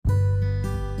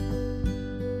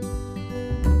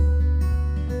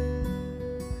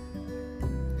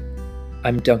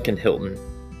I'm Duncan Hilton.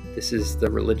 This is the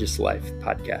Religious Life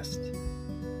Podcast.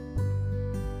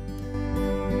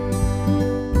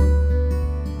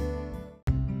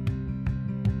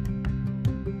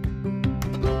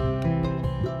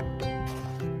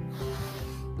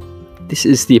 This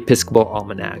is the Episcopal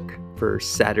Almanac for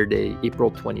Saturday,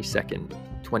 April 22nd,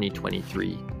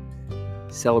 2023,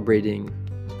 celebrating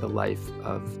the life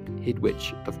of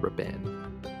Hadewijch of Brabant.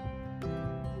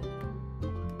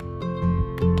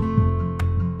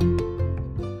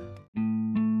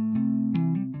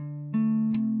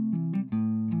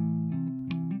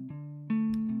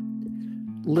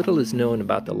 Little is known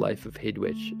about the life of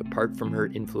Hadewijch apart from her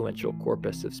influential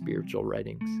corpus of spiritual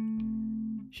writings.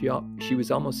 She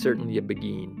was almost certainly a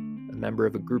Beguine, a member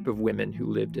of a group of women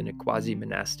who lived in a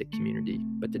quasi-monastic community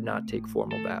but did not take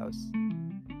formal vows.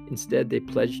 Instead, they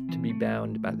pledged to be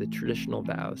bound by the traditional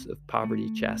vows of poverty,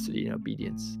 chastity, and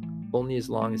obedience, only as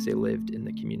long as they lived in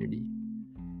the community.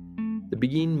 The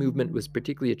Beguine movement was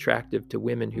particularly attractive to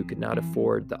women who could not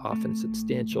afford the often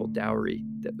substantial dowry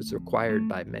that was required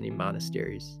by many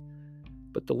monasteries.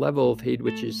 But the level of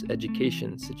Hadewijch's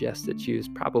education suggests that she was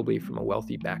probably from a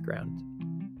wealthy background.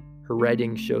 Her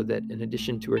writings show that in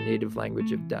addition to her native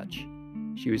language of Dutch,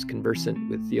 she was conversant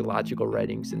with theological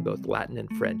writings in both Latin and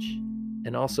French,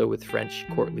 and also with French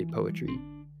courtly poetry.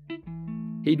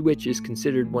 Hadewijch is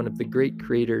considered one of the great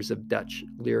creators of Dutch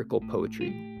lyrical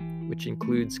poetry, which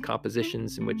includes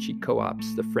compositions in which she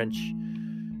co-opts the French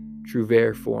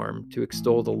trouvère form to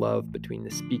extol the love between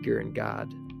the speaker and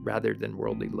God rather than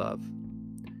worldly love.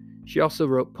 She also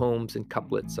wrote poems and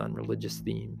couplets on religious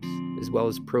themes, as well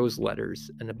as prose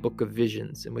letters and a book of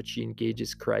visions in which she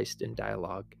engages Christ in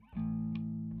dialogue.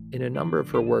 In a number of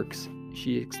her works,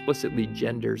 she explicitly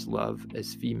genders love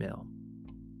as female.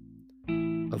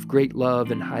 Of great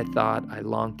love and high thought I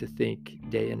long to think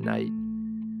day and night.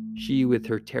 She with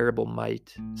her terrible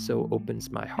might so opens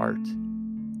my heart,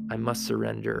 I must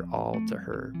surrender all to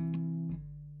her.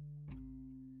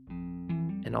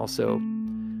 And also,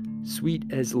 sweet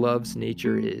as love's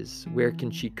nature is, where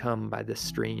can she come by the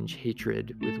strange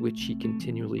hatred with which she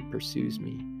continually pursues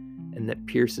me, and that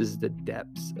pierces the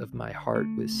depths of my heart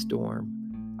with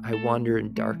storm? I wander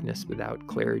in darkness without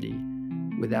clarity,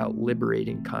 without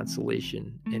liberating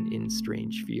consolation, and in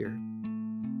strange fear.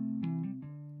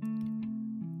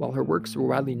 While her works were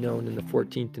widely known in the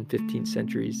 14th and 15th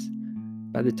centuries,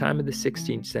 by the time of the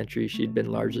 16th century she had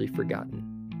been largely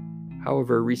forgotten.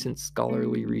 However, recent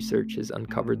scholarly research has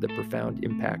uncovered the profound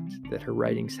impact that her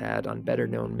writings had on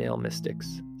better-known male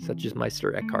mystics, such as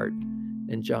Meister Eckhart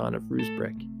and John of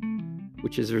Rysbroek,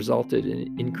 which has resulted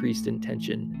in increased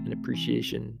intention and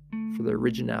appreciation for the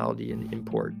originality and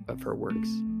import of her works.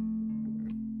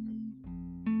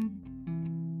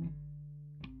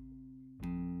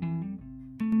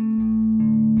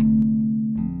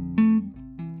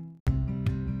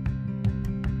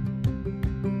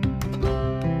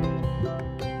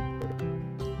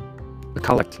 A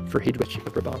collect for Hadewijch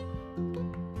of Brabant.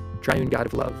 Triune God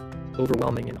of love,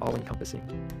 overwhelming and all-encompassing,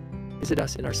 visit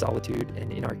us in our solitude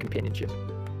and in our companionship,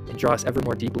 and draw us ever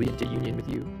more deeply into union with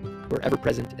you, who are ever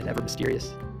present and ever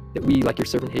mysterious, that we, like your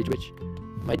servant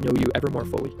Hadewijch, might know you ever more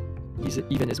fully,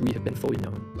 even as we have been fully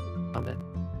known. Amen.